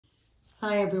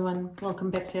Hi everyone, welcome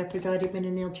back to Aphrodite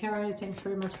Benanil Tarot. Thanks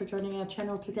very much for joining our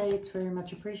channel today. It's very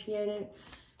much appreciated.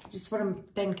 I just want to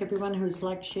thank everyone who's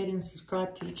liked, shared and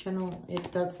subscribed to the channel.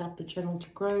 It does help the channel to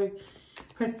grow.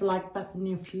 Press the like button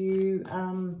if you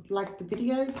like the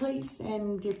video, please.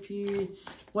 And if you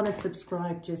want to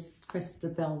subscribe, just press the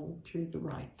bell to the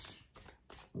right.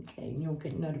 Okay, and you'll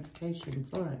get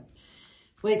notifications. All right,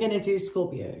 we're going to do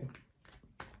Scorpio.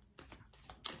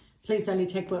 Please only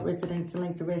take what resonates and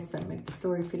leave the rest. Don't make the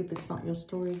story fit if it's not your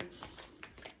story.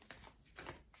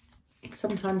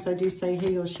 Sometimes I do say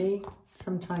he or she.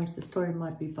 Sometimes the story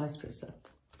might be vice versa.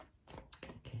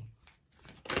 Okay.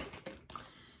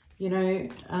 You know,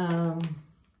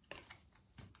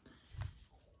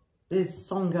 there's a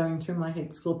song going through my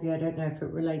head, Scorpio. I don't know if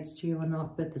it relates to you or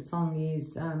not, but the song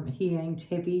is He Ain't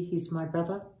Heavy, He's My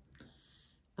Brother,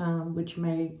 which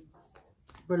may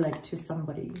relate to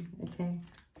somebody, okay?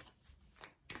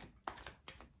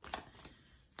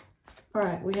 All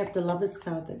right, we have the Lovers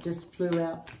card that just flew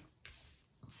out.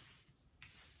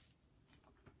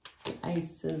 The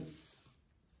Ace of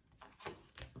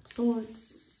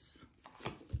Swords.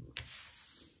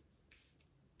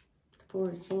 Four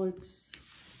of Swords.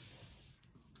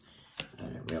 I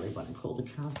don't really want to call the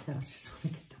cards out. I just want to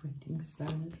get the reading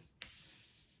started.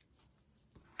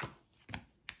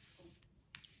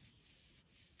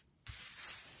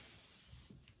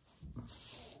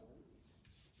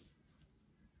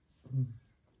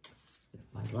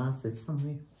 My glasses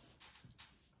somewhere.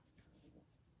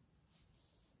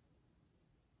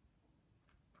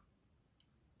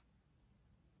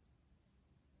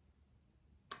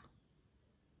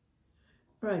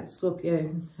 Right,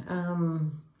 Scorpio.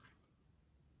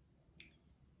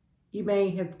 You may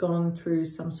have gone through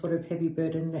some sort of heavy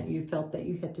burden that you felt that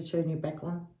you had to turn your back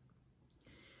on.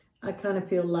 I kind of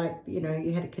feel like, you know,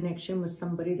 you had a connection with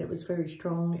somebody that was very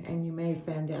strong and you may have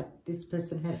found out this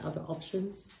person had other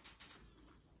options.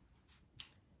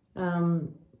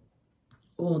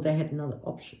 Or they had another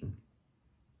option.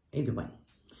 Either way.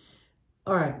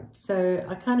 All right. So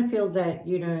I kind of feel that,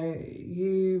 you know,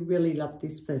 you really love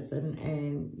this person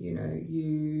and, you know,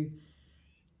 you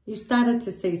started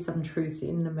to see some truth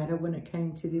in the matter when it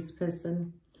came to this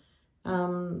person.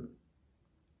 You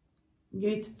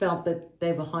felt that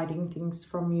they were hiding things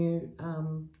from you,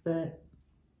 but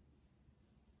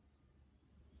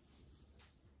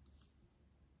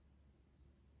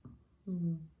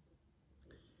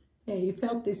yeah, you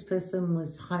felt this person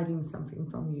was hiding something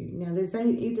from you. Now, there's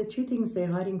either two things they're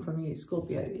hiding from you,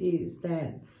 Scorpio, is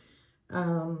that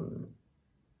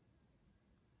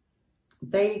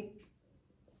they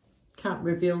can't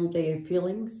reveal their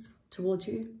feelings towards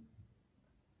you.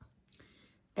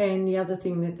 And the other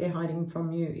thing that they're hiding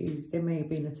from you is there may have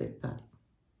been a third party.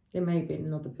 There may have been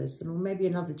another person or maybe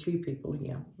another two people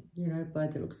here, you know, by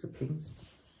the looks of things.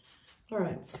 All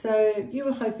right, so you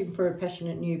were hoping for a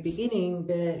passionate new beginning,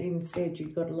 but instead you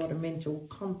got a lot of mental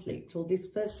conflict. Or this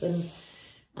person,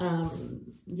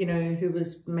 you know, who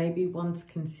was maybe once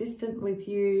consistent with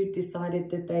you, decided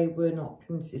that they were not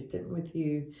consistent with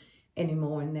you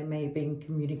anymore and they may have been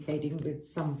communicating with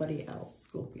somebody else,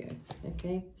 Scorpio,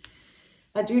 okay?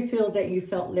 I do feel that you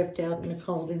felt left out in the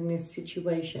cold in this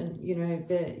situation, you know,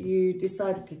 but you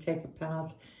decided to take a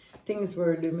path. Things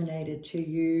were illuminated to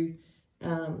you.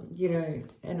 You know,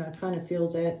 and I kind of feel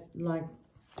that, like,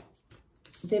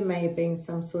 there may have been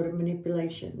some sort of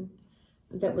manipulation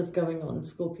that was going on,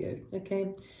 Scorpio,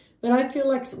 okay? But I feel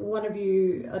like one of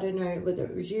you, I don't know whether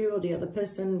it was you or the other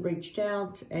person, reached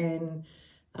out and,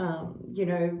 you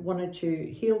know, wanted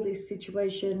to heal this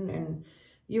situation, and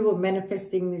you were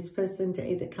manifesting this person to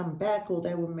either come back or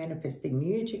they were manifesting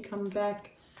you to come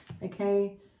back,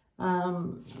 okay?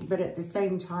 But at the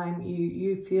same time,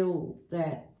 you feel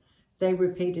that they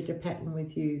repeated a pattern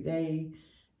with you. They,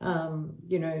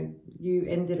 you know, you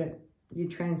ended it, you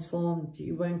transformed,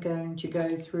 you weren't going to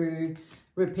go through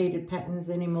repeated patterns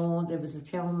anymore. There was a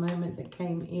tower moment that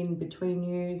came in between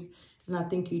you. And I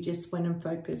think you just went and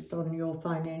focused on your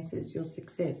finances, your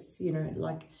success, you know,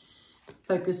 like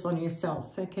focus on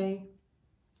yourself, okay?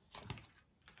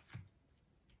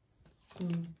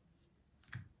 And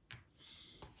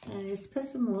this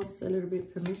person was a little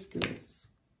bit promiscuous.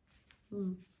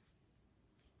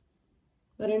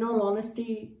 But in all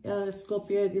honesty,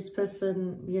 Scorpio, this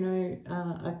person, you know,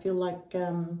 I feel like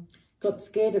got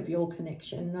scared of your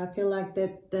connection. I feel like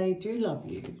that they do love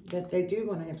you, that they do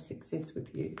want to have success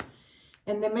with you.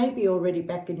 And they may be already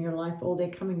back in your life or they're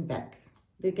coming back.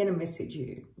 They're going to message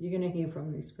you. You're going to hear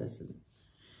from this person.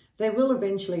 They will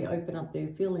eventually open up their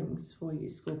feelings for you,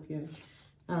 Scorpio.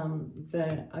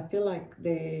 But I feel like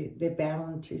they're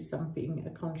bound to something,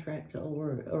 a contract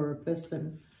or a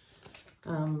person.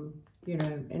 you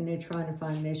know, and they're trying to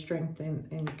find their strength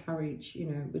and courage, you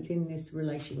know, within this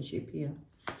relationship here.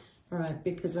 All right,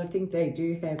 because I think they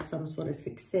do have some sort of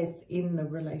success in the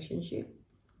relationship,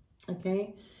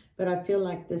 okay? But I feel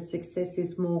like the success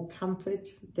is more comfort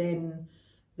than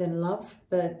love,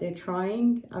 but they're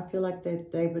trying. I feel like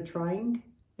they were trying,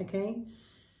 okay?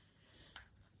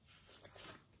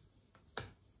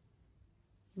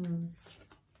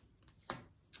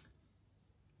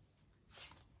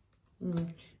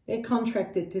 They're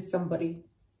contracted to somebody,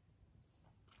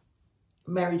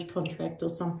 marriage contract or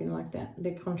something like that.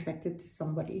 They're contracted to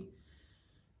somebody,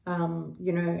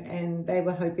 you know, and they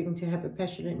were hoping to have a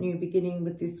passionate new beginning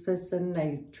with this person.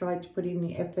 They tried to put in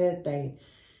the effort. They,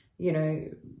 you know,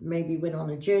 maybe went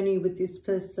on a journey with this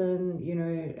person, you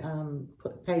know,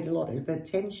 paid a lot of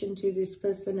attention to this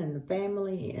person and the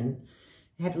family, and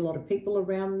had a lot of people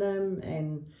around them.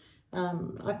 And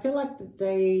I feel like that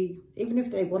they, even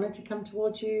if they wanted to come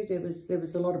towards you, there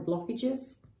was a lot of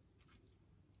blockages.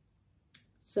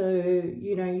 So,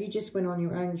 you know, you just went on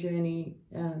your own journey,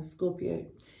 Scorpio.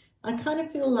 I kind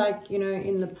of feel like, you know,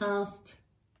 in the past,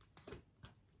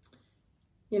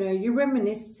 you know, you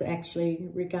reminisce actually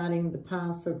regarding the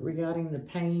past, regarding the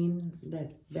pain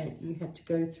that you had to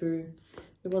go through.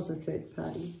 There was a third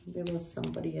party. There was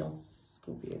somebody else,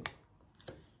 Scorpio.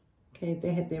 Okay,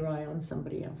 they had their eye on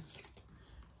somebody else.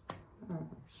 All right.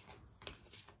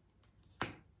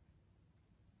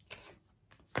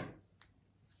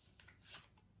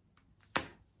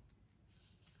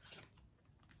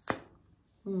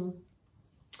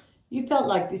 You felt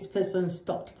like this person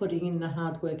stopped putting in the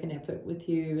hard work and effort with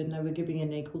you, and they were giving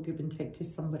an equal give and take to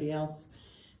somebody else.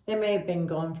 They may have been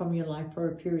gone from your life for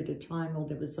a period of time, or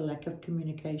there was a lack of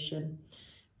communication.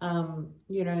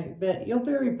 You know, but you're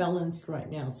very balanced right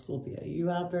now, Scorpio. You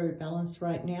are very balanced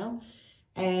right now.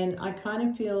 And I kind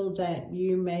of feel that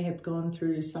you may have gone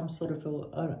through some sort of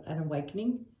an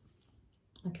awakening.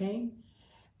 Okay.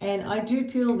 And I do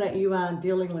feel that you are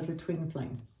dealing with a twin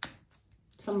flame.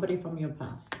 Somebody from your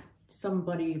past.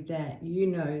 Somebody that you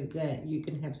know that you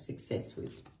can have success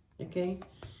with. Okay.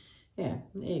 Yeah,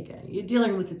 there you go. You're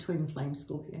dealing with a twin flame,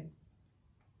 Scorpio.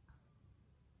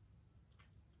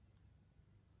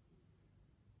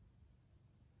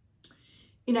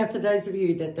 You know, for those of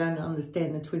you that don't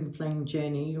understand the twin flame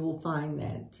journey, you'll find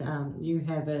that you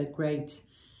have a great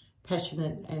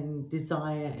passionate and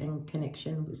desire and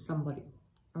connection with somebody,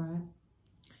 all right?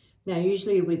 Now,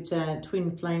 usually with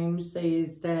twin flames,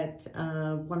 is that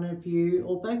one of you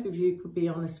or both of you could be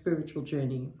on a spiritual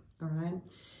journey, all right?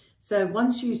 So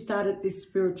once you started this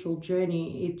spiritual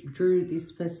journey, it drew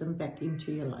this person back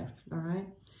into your life, all right?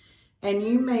 And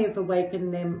you may have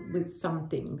awakened them with some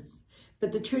things.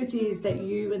 But the truth is that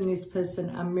you and this person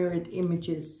are mirrored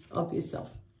images of yourself,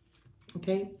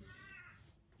 okay?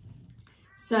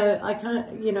 So I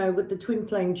can't, you know, with the twin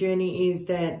flame journey is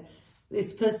that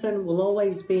this person will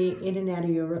always be in and out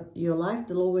of your life.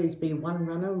 There'll always be one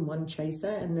runner and one chaser.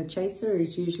 And the chaser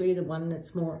is usually the one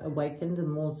that's more awakened and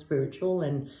more spiritual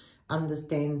and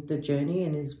understands the journey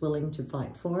and is willing to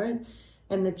fight for it.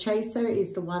 And the chaser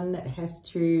is the one that has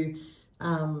to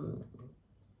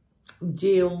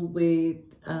deal with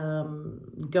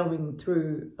going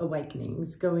through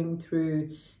awakenings, going through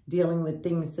dealing with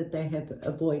things that they have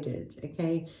avoided,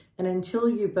 okay? And until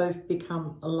you both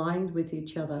become aligned with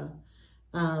each other,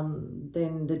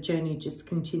 then the journey just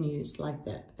continues like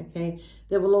that, okay?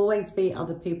 There will always be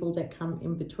other people that come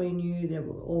in between you. There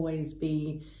will always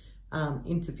be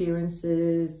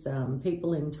interferences,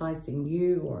 people enticing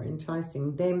you or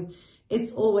enticing them.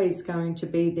 It's always going to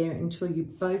be there until you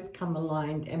both come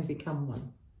aligned and become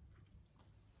one.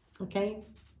 Okay?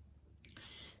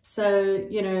 So,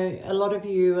 you know, a lot of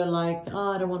you are like,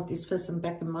 oh, I don't want this person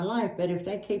back in my life. But if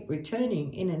they keep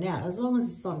returning in and out, as long as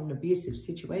it's not an abusive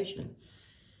situation,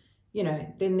 you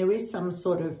know, then there is some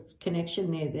sort of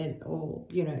connection there that, or,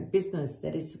 you know, business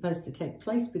that is supposed to take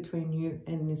place between you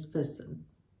and this person.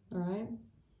 All right?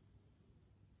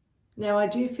 Now, I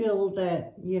do feel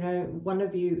that, you know, one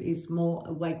of you is more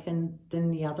awakened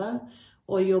than the other,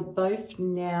 or you're both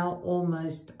now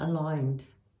almost aligned.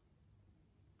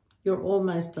 You're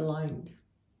almost aligned,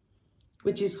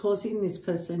 which is causing this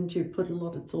person to put a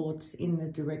lot of thoughts in the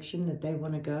direction that they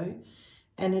want to go.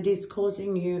 And it is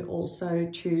causing you also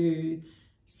to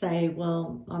say,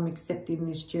 well, I'm accepting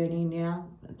this journey now.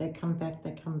 They come back,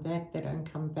 they come back, they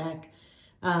don't come back.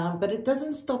 But it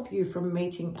doesn't stop you from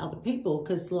meeting other people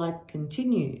because life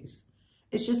continues.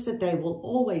 It's just that they will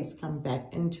always come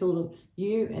back until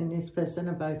you and this person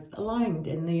are both aligned.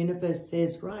 And the universe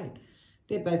says, right,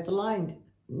 they're both aligned.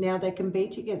 Now they can be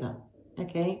together.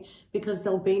 okay? Because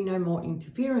there'll be no more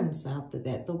interference after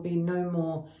that. There'll be no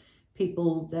more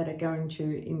people that are going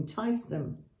to entice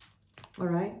them, all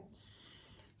right?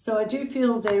 So I do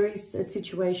feel there is a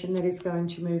situation that is going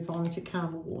to move on to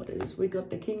calmer waters. We've got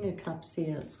the King of Cups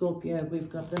here, Scorpio. We've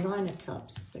got the Nine of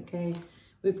Cups, okay?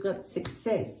 We've got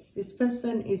success. This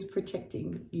person is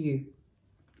protecting you,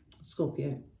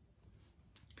 Scorpio.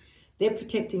 They're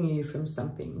protecting you from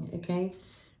something, okay?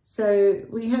 So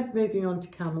we have moving on to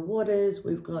calmer waters.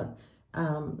 We've got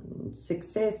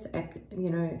success, you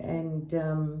know,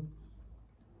 and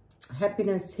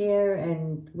happiness here.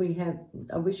 And we have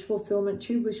a wish fulfillment,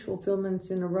 2 wish fulfillments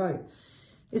in a row.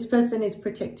 This person is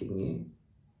protecting you,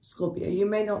 Scorpio. You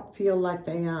may not feel like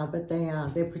they are, but they are.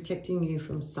 They're protecting you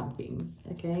from something,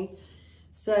 okay?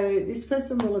 So this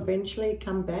person will eventually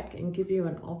come back and give you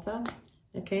an offer,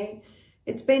 okay?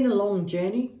 It's been a long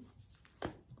journey.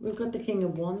 We've got the King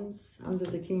of Wands under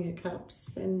the King of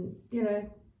Cups. And, you know,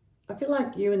 I feel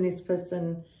like you and this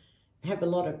person have a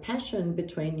lot of passion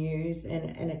between yous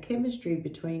and a chemistry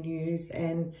between yous.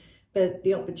 But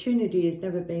the opportunity has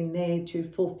never been there to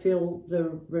fulfill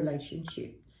the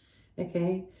relationship,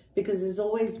 okay? Because there's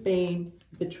always been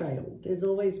betrayal. There's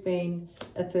always been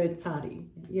a third party,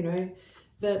 you know.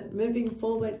 But moving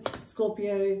forward,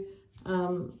 Scorpio,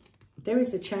 there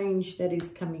is a change that is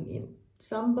coming in.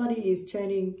 Somebody is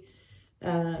turning,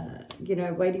 you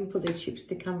know, waiting for their ships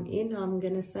to come in, I'm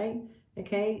going to say,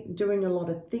 okay? Doing a lot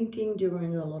of thinking,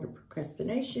 doing a lot of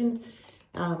procrastination.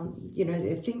 You know,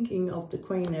 they're thinking of the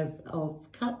Queen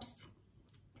of Cups.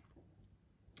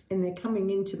 And they're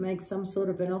coming in to make some sort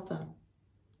of an offer.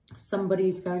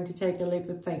 Somebody's going to take a leap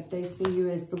of faith. They see you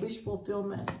as the wish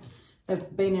fulfillment.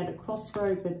 They've been at a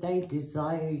crossroad, but they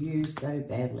desire you so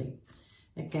badly.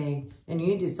 Okay, and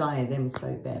you desire them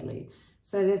so badly.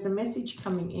 So there's a message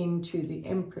coming into the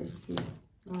Empress here,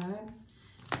 all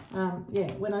right?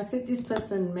 Yeah, when I said this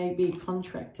person may be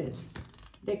contracted,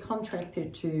 they're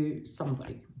contracted to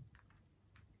somebody,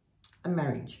 a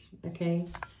marriage, okay?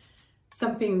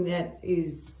 Something that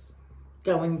is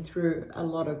going through a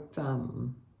lot of,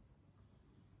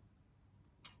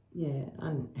 yeah,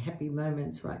 unhappy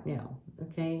moments right now,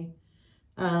 okay?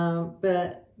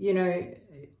 But, you know,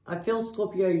 I feel,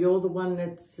 Scorpio, you're the one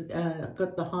that's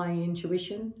got the high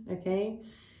intuition, okay?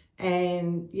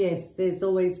 And yes, there's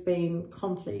always been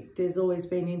conflict. There's always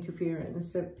been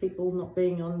interference of people not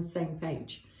being on the same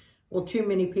page, or too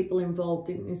many people involved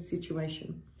in this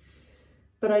situation.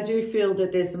 But I do feel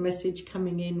that there's a message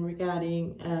coming in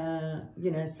regarding,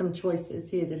 you know, some choices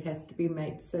here that has to be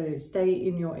made. So stay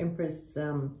in your Empress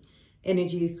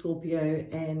energy, Scorpio,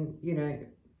 and, you know,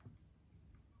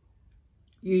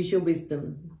 use your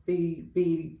wisdom.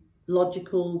 Be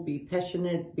logical, be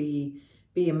passionate, be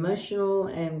emotional,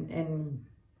 and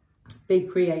be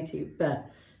creative.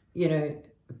 But, you know,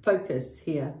 focus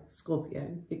here, Scorpio,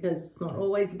 because it's not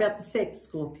always about the sex,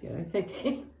 Scorpio,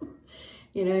 okay?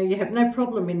 You know, you have no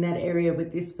problem in that area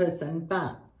with this person,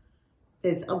 but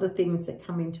there's other things that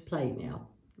come into play now,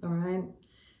 all right?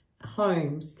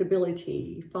 Home,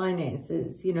 stability,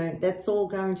 finances, you know, that's all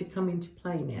going to come into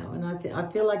play now. And I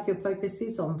feel like your focus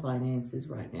is on finances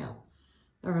right now,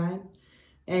 all right?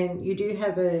 And you do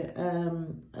have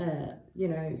you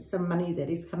know, some money that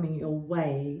is coming your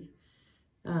way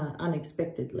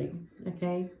unexpectedly,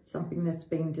 okay? Something that's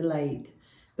been delayed,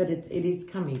 but it is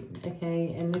coming,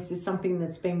 okay? And this is something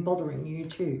that's been bothering you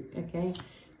too, okay?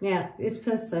 Now, this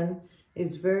person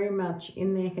is very much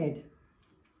in their head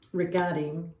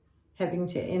regarding having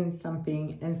to end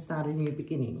something and start a new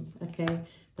beginning, okay?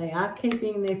 They are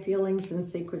keeping their feelings and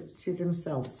secrets to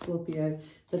themselves, Scorpio,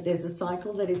 but there's a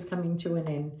cycle that is coming to an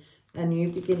end, a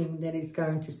new beginning that is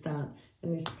going to start,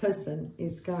 and this person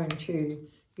is going to,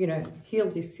 you know, heal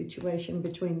this situation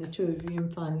between the two of you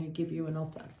and finally give you an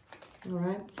offer, all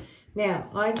right?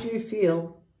 Now, I do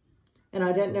feel, and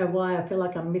I don't know why, I feel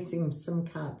like I'm missing some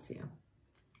cards here,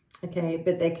 okay?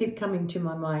 But they keep coming to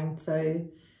my mind, so...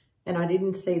 And I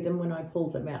didn't see them when I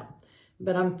pulled them out.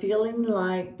 But I'm feeling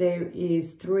like there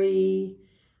is 3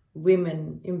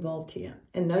 women involved here.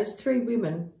 And those 3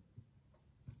 women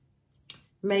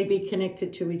may be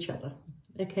connected to each other,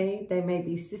 okay? They may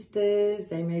be sisters.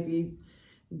 They may be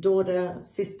daughter,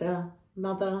 sister,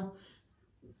 mother.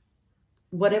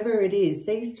 Whatever it is,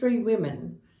 these 3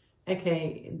 women,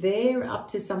 okay, they're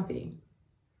up to something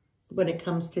when it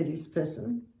comes to this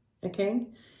person, okay?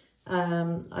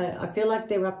 I feel like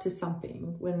they're up to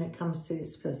something when it comes to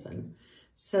this person.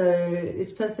 So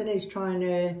this person is trying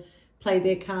to play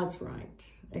their cards right,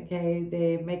 okay?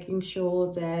 They're making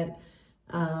sure that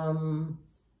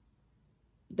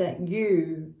that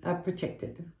you are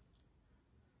protected,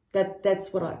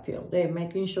 That's what I feel. They're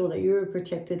making sure that you're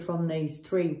protected from these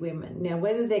 3 women. Now,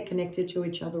 whether they're connected to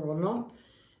each other or not,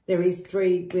 there is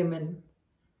 3 women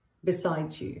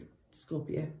besides you,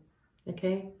 Scorpio.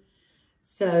 Okay?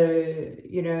 So,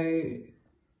 you know,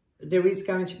 there is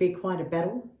going to be quite a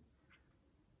battle.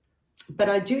 But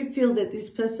I do feel that this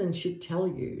person should tell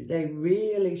you. They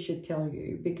really should tell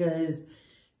you, because,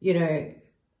 you know,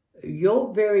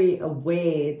 you're very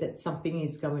aware that something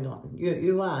is going on.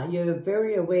 You are. You're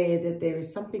very aware that there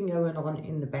is something going on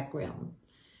in the background.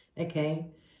 Okay?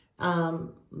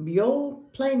 You're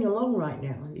playing along right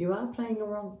now. You are playing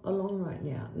along right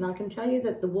now. And I can tell you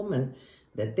that the woman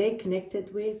that they're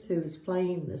connected with, who is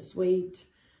playing the sweet,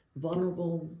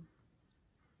 vulnerable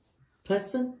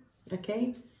person,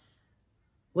 okay?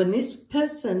 When this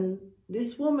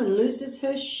woman loses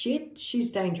her shit,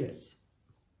 she's dangerous.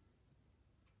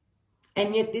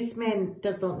 And yet this man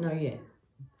does not know yet.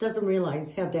 Doesn't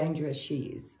realize how dangerous she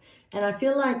is. And I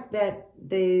feel like that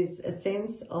there's a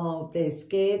sense of they're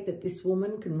scared that this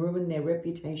woman can ruin their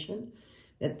reputation,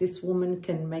 that this woman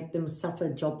can make them suffer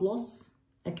job loss,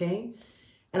 okay?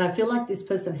 And I feel like this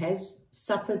person has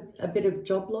suffered a bit of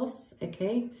job loss,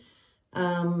 okay?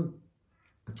 And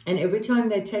every time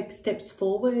they take steps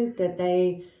forward, that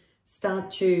they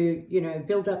start to, you know,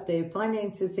 build up their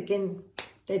finances again,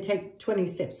 they take 20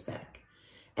 steps back.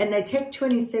 And they take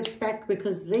 20 steps back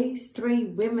because these 3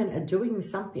 women are doing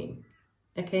something,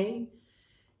 okay?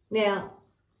 Now,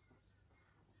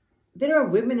 there are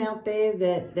women out there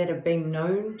that have been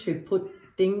known to put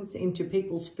things into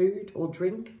people's food or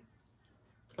drink,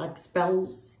 like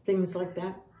spells, things like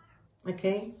that,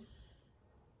 okay?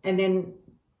 And then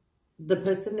the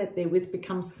person that they're with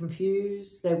becomes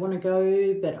confused. They want to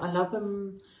go, but I love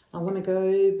them. I want to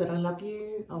go, but I love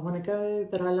you. I want to go,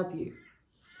 but I love you.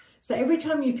 So every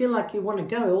time you feel like you want to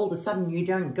go, all of a sudden you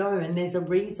don't go, and there's a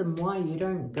reason why you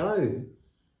don't go.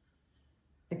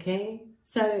 Okay?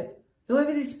 So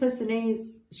whoever this person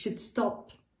is should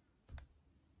stop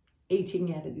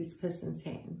eating out of this person's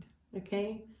hand.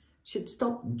 Okay? Should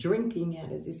stop drinking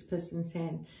out of this person's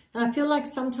hand. And I feel like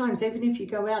sometimes, even if you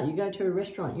go out, you go to a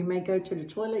restaurant, you may go to the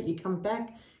toilet, you come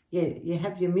back, you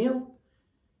have your meal,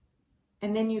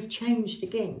 and then you've changed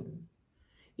again.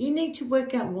 You need to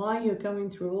work out why you're going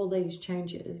through all these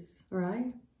changes,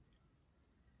 right?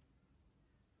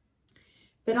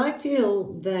 But I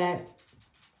feel that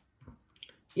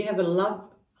you have a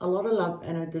lot of love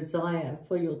and a desire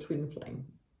for your twin flame.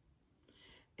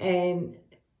 And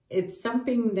it's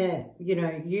something that, you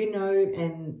know,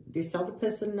 and this other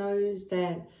person knows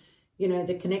that, you know,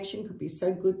 the connection could be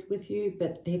so good with you,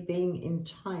 but they're being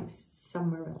enticed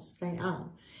somewhere else. They are.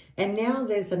 And now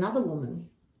there's another woman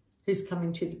who's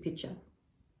coming to the picture.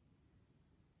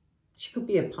 She could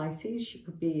be a Pisces. She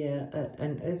could be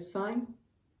an earth sign.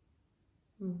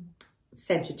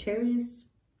 Sagittarius.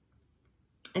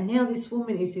 And now this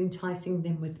woman is enticing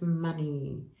them with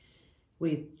money,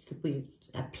 with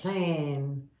a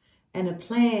plan. And a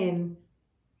plan,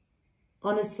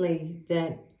 honestly,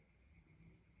 that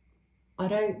I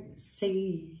don't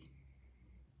see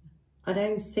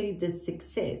the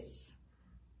success,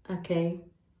 okay,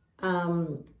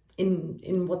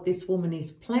 in what this woman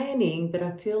is planning, but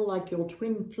I feel like your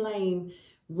twin flame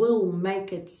will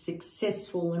make it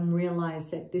successful and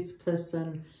realize that this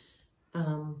person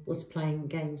was playing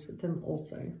games with them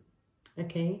also,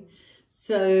 okay?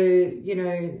 So, you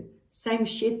know, same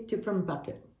shit, different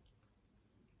bucket,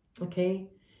 okay?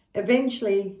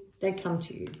 Eventually, they come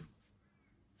to you.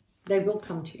 They will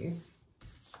come to you.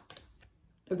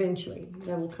 Eventually,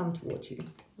 they will come towards you,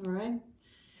 all right?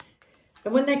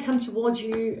 And when they come towards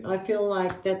you, I feel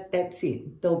like that's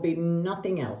it. There'll be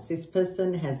nothing else. This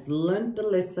person has learned the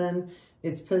lesson.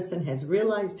 This person has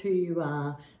realized who you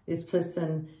are. This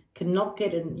person cannot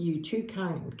get you two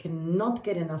cannot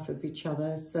get enough of each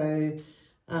other. So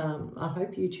I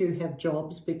hope you two have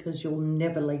jobs, because you'll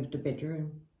never leave the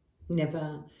bedroom.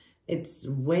 Never. It's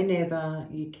whenever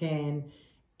you can,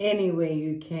 anywhere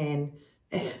you can.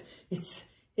 It's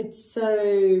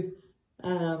so, I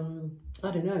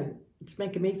don't know. It's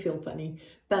making me feel funny,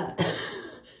 but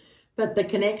the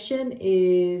connection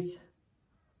is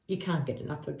you can't get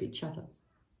enough of each other.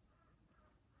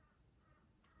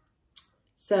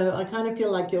 So I kind of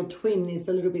feel like your twin is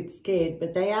a little bit scared,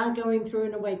 but they are going through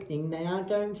an awakening. They are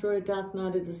going through a dark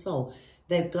night of the soul.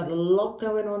 They've got a lot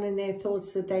going on in their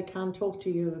thoughts that they can't talk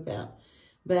to you about.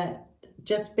 But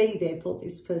just be there for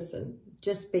this person.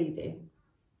 Just be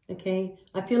there. Okay?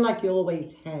 I feel like you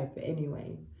always have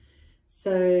anyway.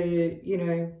 So, you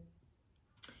know,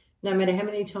 no matter how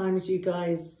many times you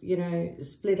guys, you know,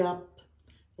 split up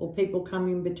or people come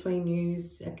in between you,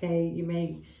 okay, you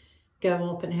may go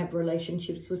off and have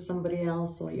relationships with somebody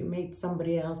else, or you meet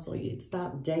somebody else, or you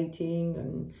start dating.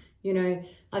 And, you know,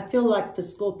 I feel like for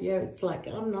Scorpio, it's like,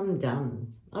 I'm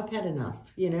done. I've had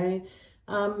enough, you know.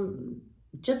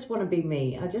 Just want to be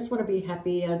me. I just want to be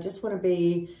happy. I just want to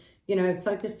be, you know,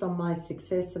 focused on my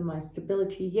success and my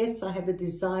stability. Yes, I have a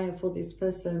desire for this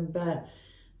person, but,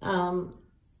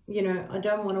 you know, I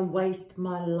don't want to waste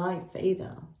my life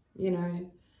either, you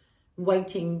know,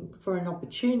 waiting for an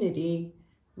opportunity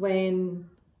when,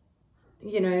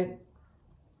 you know,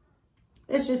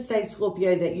 let's just say,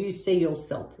 Scorpio, that you see your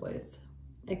self-worth,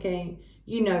 okay?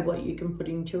 You know what you can put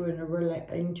into a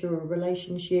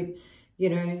relationship, you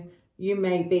know. You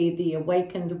may be the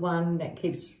awakened one that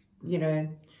keeps, you know,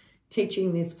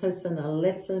 teaching this person a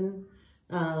lesson.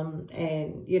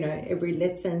 And, you know, every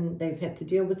lesson they've had to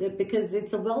deal with it, because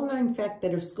it's a well-known fact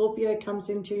that if Scorpio comes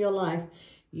into your life,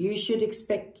 you should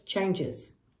expect changes.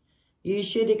 You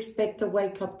should expect a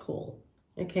wake-up call,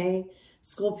 okay?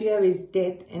 Scorpio is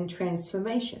death and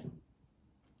transformation.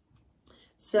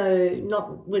 So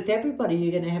not with everybody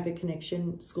you're going to have a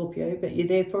connection, Scorpio, but you're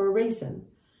there for a reason.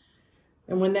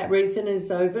 And when that reason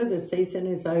is over, the season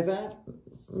is over,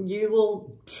 you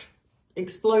will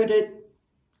explode it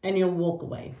and you'll walk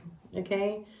away,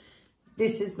 okay?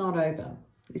 This is not over.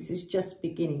 This is just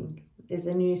beginning. There's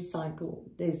a new cycle.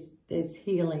 There's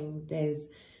healing. There's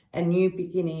a new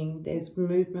beginning. There's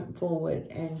movement forward,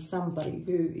 and somebody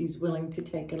who is willing to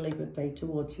take a leap of faith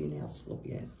towards you now,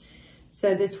 Scorpio.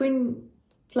 So the twin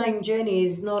flame journey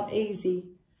is not easy,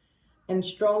 and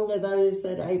strong are those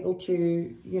that are able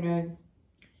to, you know,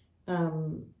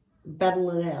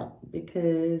 battle it out,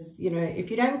 because, you know, if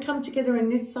you don't come together in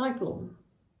this cycle,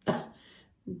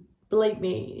 believe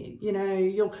me, you know,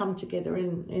 you'll come together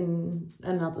in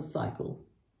another cycle,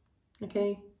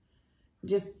 okay?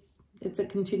 Just, it's a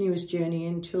continuous journey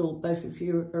until both of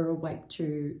you are awake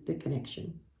to the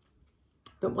connection.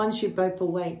 But once you're both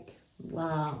awake,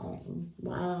 wow,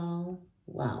 wow,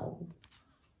 wow,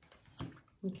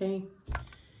 okay?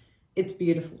 It's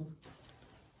beautiful.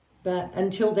 But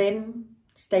until then,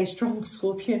 stay strong,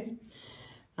 Scorpio.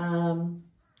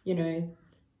 You know,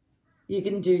 you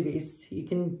can do this. You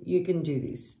can do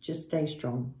this. Just stay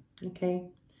strong, okay?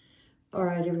 All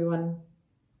right, everyone.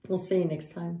 We'll see you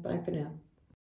next time. Bye for now.